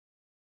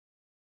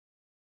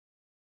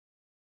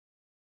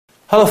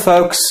Hello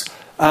folks,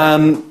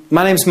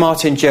 my name's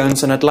Martin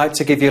Jones and I'd like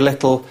to give you a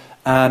little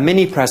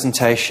mini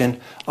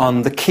presentation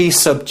on the key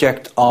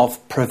subject of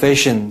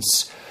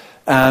provisions.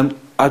 I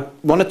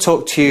want to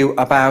talk to you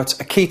about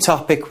a key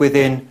topic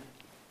within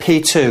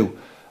P2,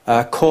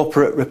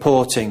 corporate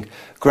reporting.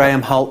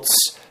 Graham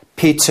Holt's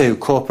P2,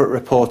 corporate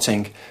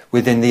reporting,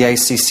 within the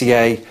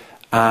ACCA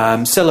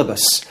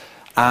syllabus.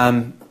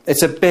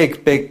 It's a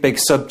big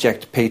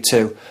subject,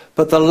 P2,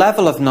 but the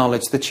level of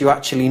knowledge that you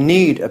actually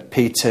need at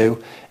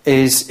P2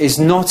 is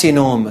not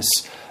enormous.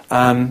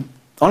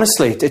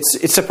 Honestly,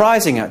 it's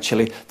surprising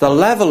actually. The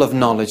level of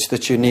knowledge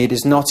that you need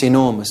is not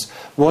enormous.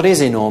 What is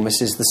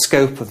enormous is the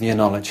scope of your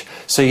knowledge.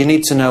 So you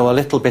need to know a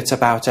little bit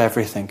about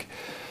everything.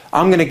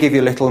 I'm going to give you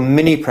a little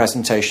mini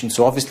presentation,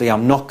 so obviously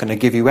I'm not going to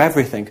give you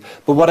everything,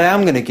 but what I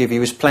am going to give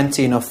you is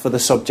plenty enough for the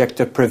subject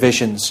of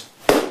provisions.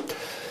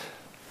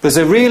 There's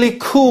a really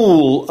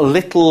cool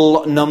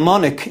little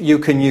mnemonic you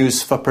can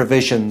use for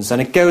provisions,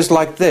 and it goes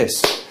like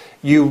this.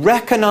 You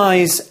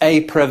recognise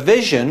a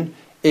provision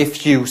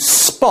if you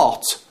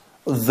spot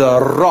the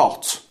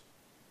rot.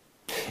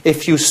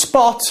 If you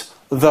spot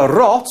the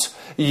rot,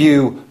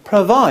 you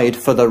provide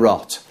for the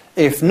rot.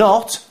 If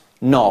not,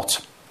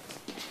 not.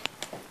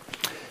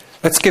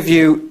 Let's give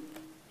you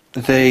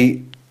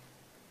the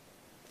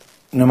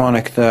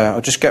mnemonic there.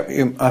 I'll just get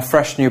you a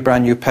fresh new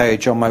brand new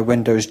page on my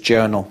Windows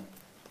journal.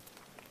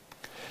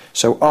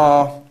 So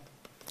R-O-T.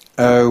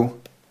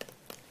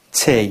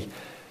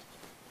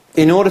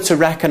 In order to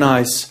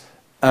recognise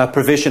a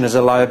provision as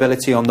a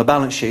liability on the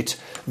balance sheet,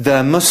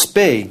 there must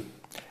be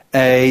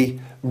a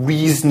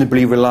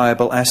reasonably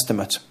reliable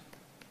estimate.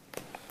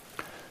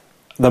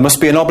 There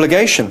must be an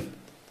obligation.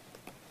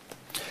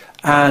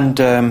 And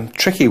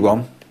tricky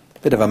one,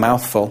 bit of a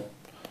mouthful,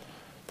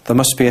 there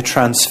must be a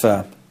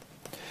transfer.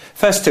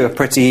 First two are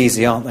pretty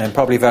easy, aren't they? And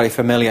probably very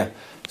familiar.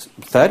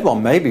 Third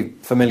one may be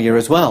familiar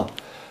as well.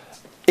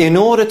 In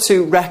order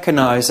to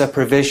recognise a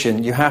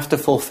provision, you have to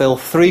fulfil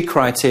three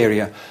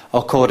criteria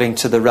according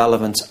to the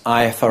relevant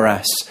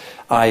IFRS,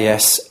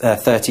 IAS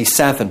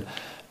 37.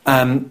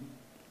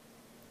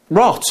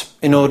 Rot.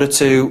 In order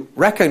to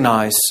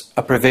recognise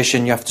a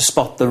provision, you have to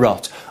spot the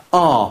rot.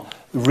 R.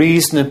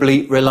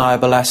 Reasonably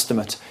reliable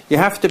estimate. You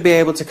have to be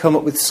able to come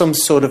up with some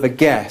sort of a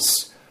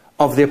guess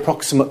of the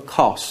approximate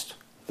cost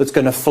that's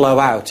going to flow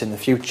out in the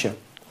future.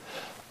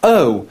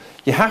 O.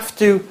 You have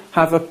to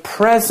have a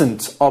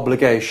present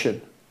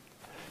obligation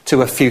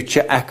to a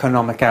future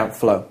economic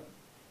outflow.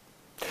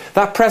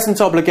 That present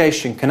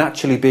obligation can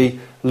actually be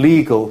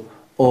legal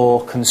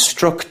or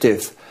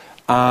constructive.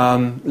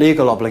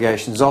 Legal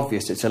obligation is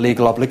obvious, it's a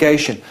legal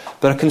obligation,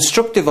 but a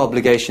constructive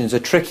obligation is a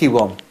tricky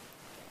one.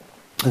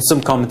 And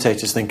some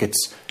commentators think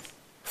it's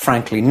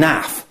frankly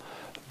naff.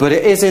 But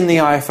it is in the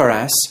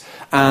IFRS,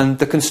 and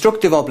the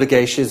constructive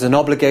obligation is an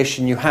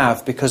obligation you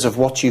have because of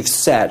what you've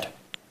said.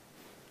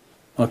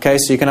 Okay,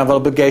 so you can have an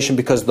obligation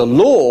because the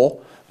law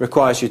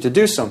requires you to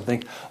do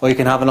something, or you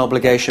can have an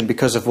obligation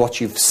because of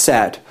what you've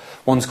said.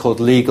 One's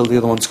called legal, the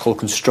other one's called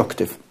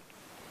constructive.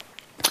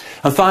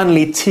 And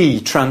finally,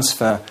 T,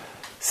 transfer.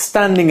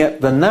 Standing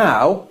at the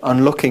now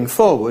and looking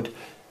forward,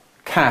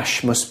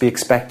 cash must be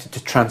expected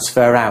to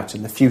transfer out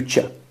in the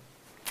future.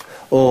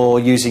 Or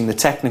using the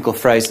technical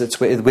phrase that's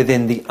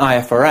within the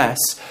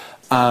IFRS,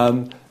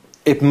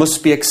 it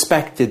must be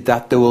expected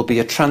that there will be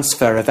a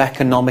transfer of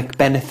economic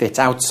benefit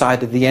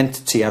outside of the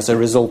entity as a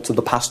result of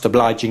the past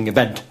obliging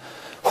event.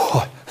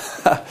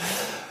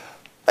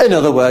 In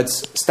other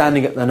words,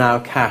 standing at the now,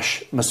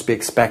 cash must be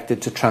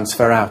expected to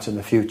transfer out in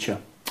the future.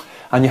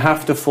 And you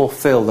have to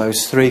fulfill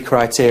those three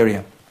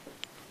criteria.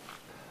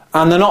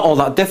 And they're not all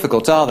that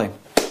difficult, are they?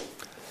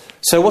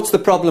 So what's the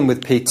problem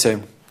with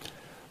P2?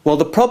 Well,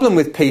 the problem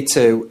with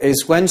P2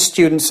 is when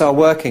students are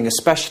working,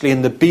 especially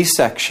in the B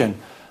section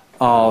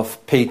of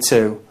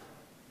P2,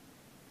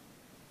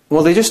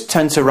 well, they just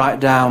tend to write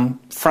down,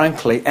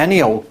 frankly,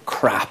 any old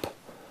crap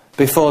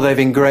before they've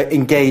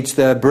engaged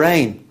their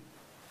brain.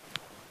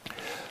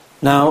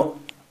 Now,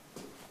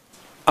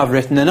 I've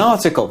written an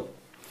article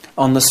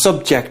on the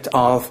subject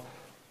of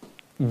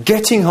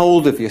getting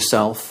hold of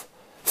yourself,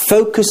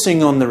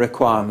 focusing on the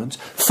requirement,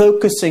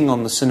 focusing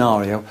on the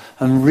scenario,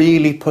 and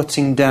really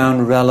putting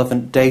down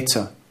relevant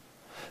data.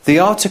 The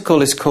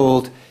article is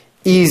called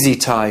Easy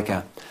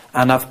Tiger,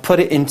 and I've put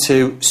it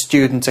into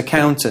Student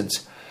Accountant.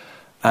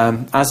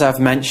 As I've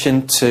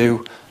mentioned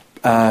to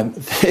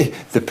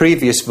the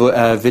previous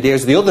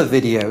videos, the other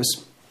videos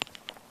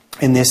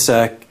in this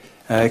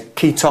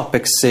Key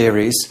Topics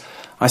series,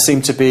 I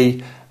seem to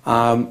be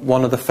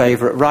one of the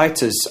favourite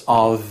writers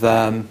of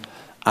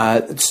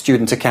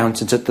Student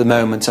Accountant at the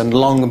moment, and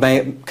long may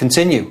it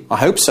continue. I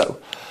hope so.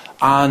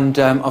 And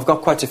I've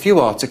got quite a few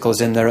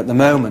articles in there at the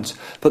moment,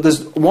 but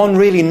there's one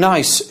really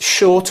nice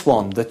short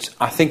one that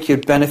I think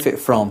you'd benefit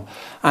from,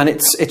 and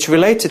it's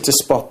related to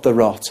spot the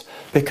rot,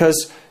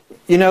 because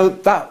you know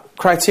that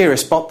criteria,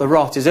 spot the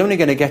rot, is only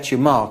going to get you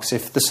marks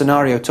if the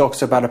scenario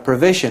talks about a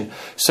provision.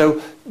 So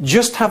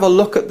just have a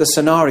look at the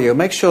scenario,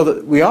 make sure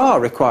that we are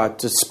required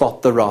to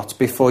spot the rot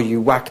before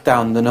you whack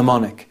down the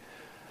mnemonic.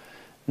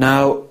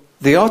 Now,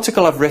 The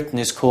article I've written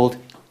is called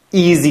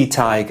Easy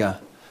Tiger,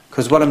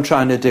 because what I'm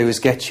trying to do is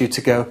get you to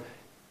go,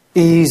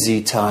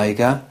 easy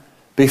tiger.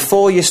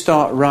 Before you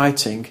start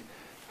writing,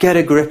 get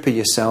a grip of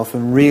yourself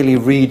and really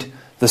read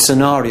the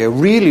scenario,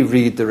 really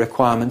read the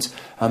requirements,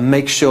 and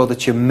make sure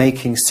that you're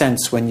making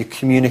sense when you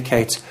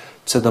communicate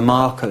to the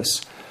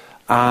markers.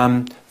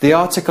 The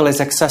article is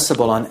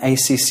accessible on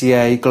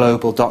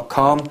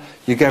accaglobal.com.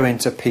 You go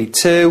into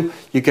P2,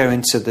 you go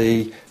into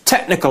the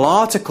technical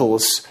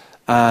articles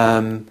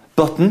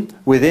button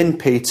within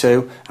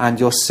P2, and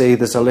you'll see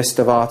there's a list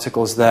of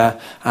articles there,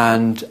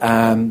 and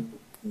I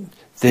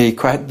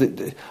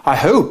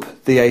hope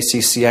the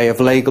ACCA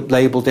have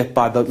labelled it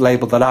by the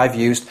label that I've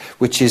used,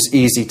 which is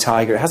Easy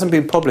Tiger. It hasn't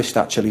been published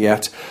actually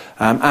yet,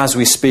 as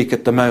we speak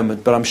at the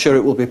moment, but I'm sure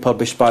it will be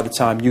published by the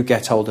time you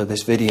get hold of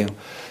this video.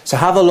 So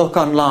have a look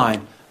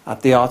online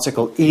at the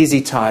article Easy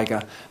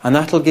Tiger, and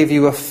that'll give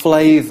you a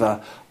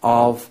flavour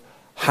of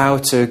how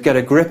to get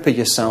a grip of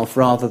yourself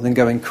rather than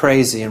going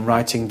crazy and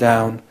writing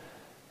down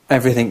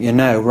everything you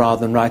know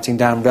rather than writing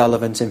down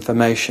relevant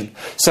information.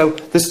 So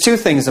there's two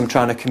things I'm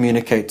trying to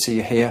communicate to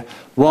you here.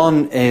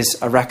 One is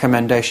a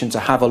recommendation to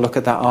have a look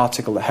at that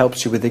article that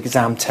helps you with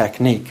exam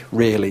technique,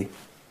 really,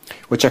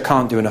 which I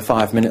can't do in a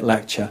 5-minute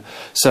lecture.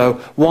 So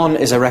one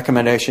is a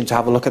recommendation to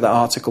have a look at that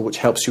article which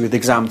helps you with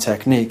exam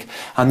technique,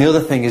 and the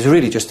other thing is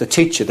really just to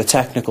teach you the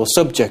technical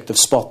subject of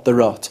spot the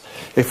rot.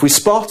 If we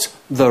spot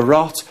the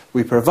rot,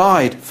 we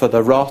provide for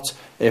the rot.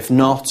 If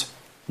not,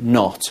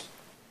 not.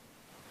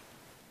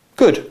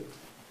 Good.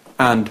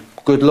 And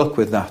good luck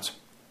with that.